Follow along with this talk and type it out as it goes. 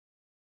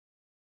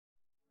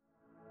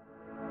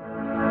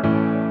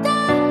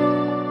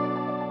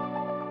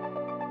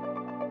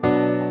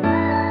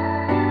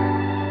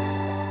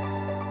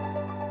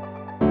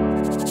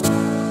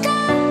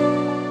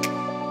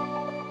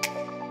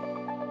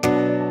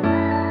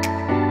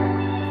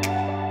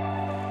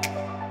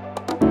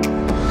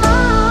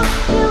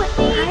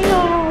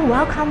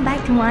welcome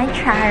back to my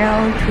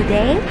channel.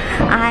 Today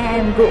I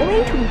am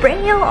going to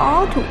bring you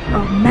all to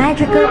a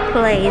magical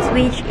place,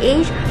 which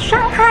is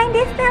Shanghai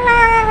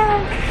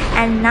Disneyland.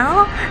 And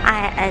now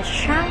I am at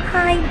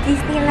Shanghai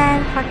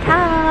Disneyland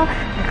Hotel,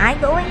 and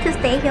I'm going to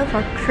stay here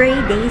for 3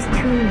 days 2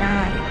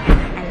 nights.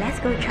 And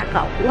let's go check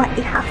out what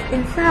it has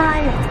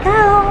inside. Let's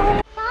go.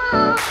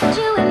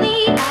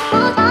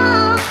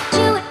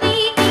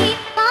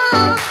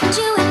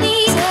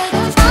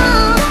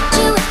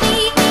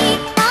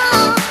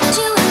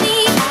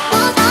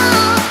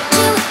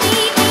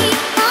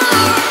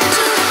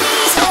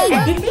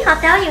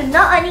 Hotel, you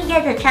not only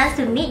get the chance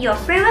to meet your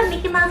favorite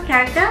Mickey Mouse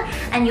character,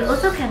 and you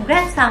also can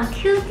grab some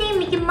cutie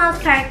Mickey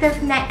Mouse character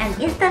snack and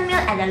instant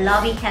meal at the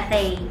lobby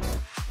cafe.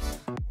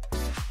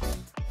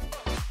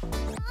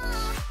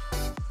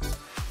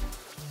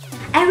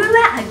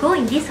 Everywhere I go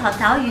in this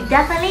hotel, you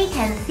definitely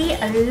can see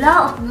a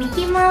lot of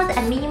Mickey Mouse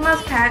and Minnie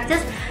Mouse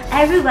characters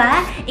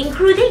everywhere,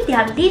 including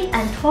their lift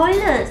and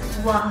toilets.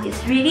 Wow,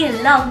 it's really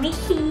a lot of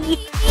Mickey.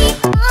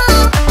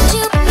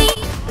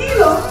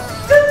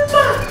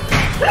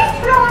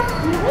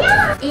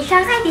 In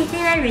Shanghai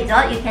Disneyland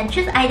Resort, you can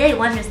choose either you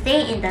want to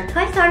stay in the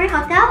Toy Story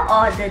Hotel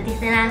or the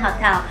Disneyland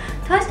Hotel.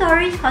 Toy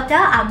Story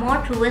Hotel are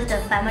more towards the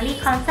family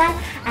concept,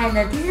 and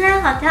the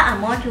Disneyland Hotel are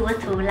more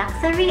towards to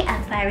luxury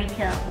and fairy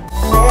tale.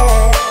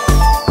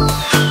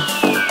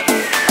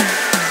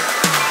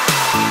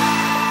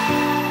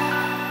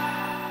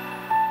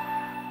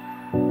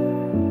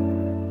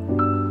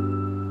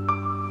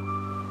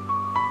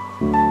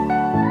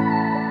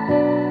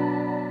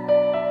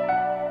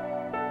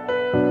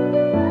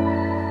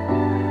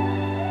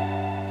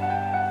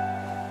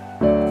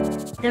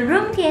 The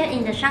room here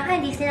in the Shanghai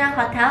Disneyland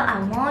Hotel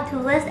are more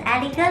towards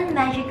elegant,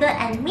 magical,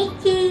 and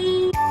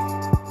Mickey.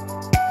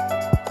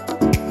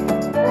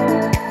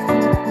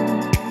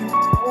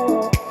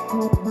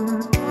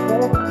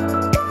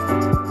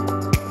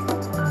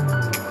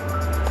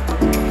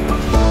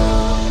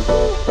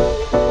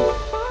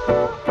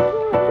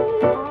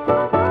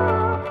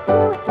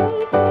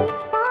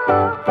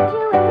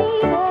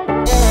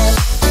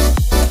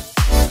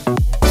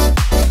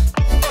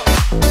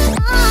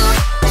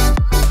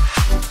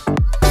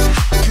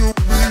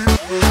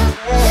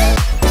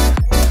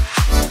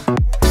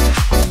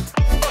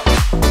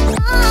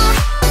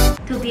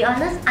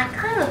 I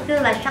kind of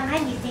feel like Shanghai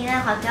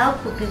Disneyland Hotel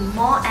could be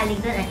more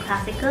elegant and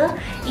classical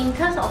in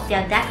terms of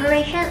their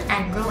decorations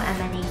and room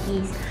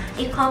amenities.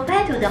 If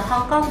compared to the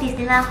Hong Kong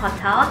Disneyland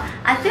Hotel,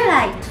 I feel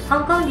like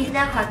Hong Kong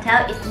Disneyland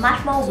Hotel is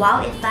much more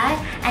wow inside,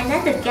 and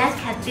then the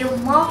guests can feel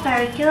more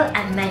fairy tale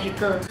and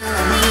magical.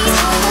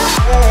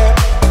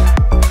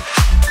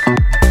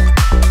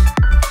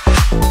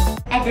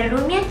 At the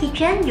Lumiere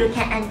kitchen, you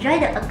can enjoy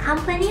the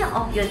accompaniment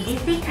of your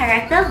Disney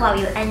character while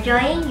you're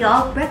enjoying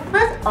your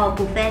breakfast or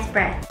buffet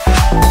spread.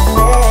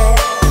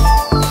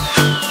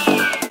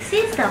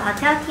 Since the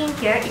hotel theme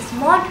here is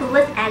more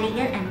towards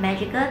elegant and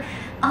magical,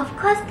 of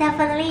course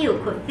definitely you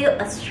could feel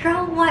a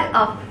strong vibe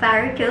of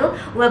fairy tale,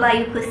 whereby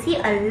you could see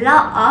a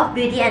lot of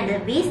Beauty and the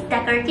Beast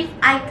decorative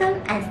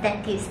items and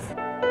statues.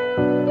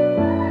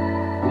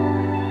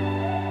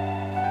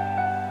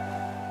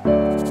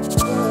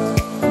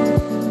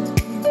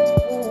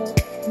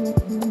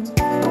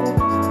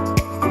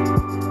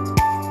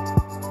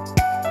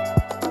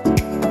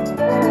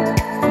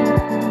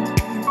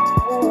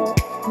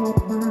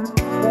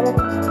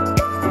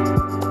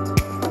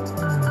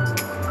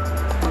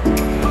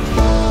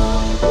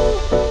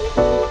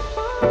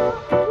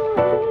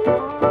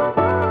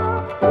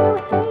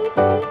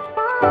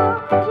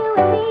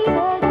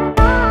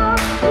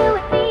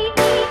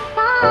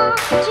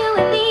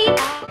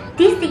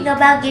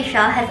 Gift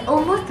shop has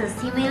almost a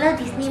similar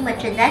Disney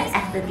merchandise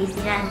as the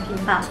Disneyland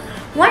theme park.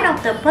 One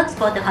of the perks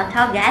for the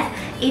hotel guests,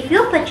 if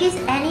you purchase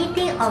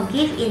anything or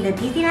gift in the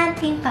Disneyland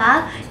theme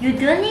park, you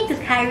don't need to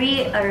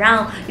carry it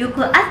around. You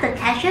could ask the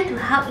cashier to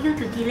help you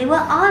to deliver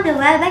all the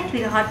way back to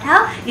your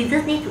hotel. You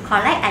just need to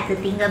collect at the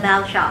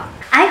Tinkerbell shop.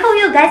 I hope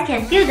you guys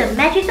can feel the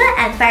magical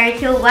and fairy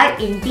tale vibe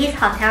in this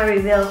hotel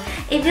review.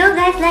 If you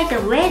guys like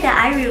the way that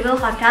I review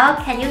hotel,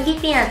 can you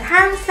give me a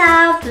thumbs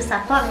up to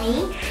support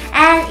me?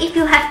 And if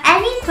you have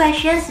any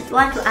questions you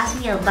want to ask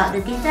me about the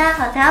Disneyland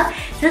Hotel,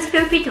 just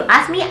feel free to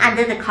ask me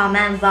under the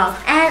comment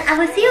box. And I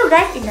will see you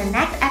guys in the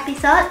next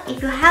episode.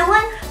 If you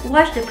haven't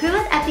watched the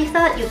previous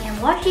episode, you can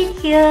watch it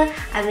here.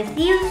 I will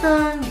see you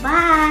soon.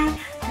 Bye.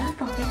 Don't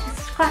forget to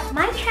subscribe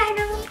my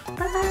channel.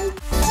 Bye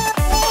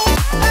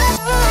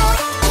bye.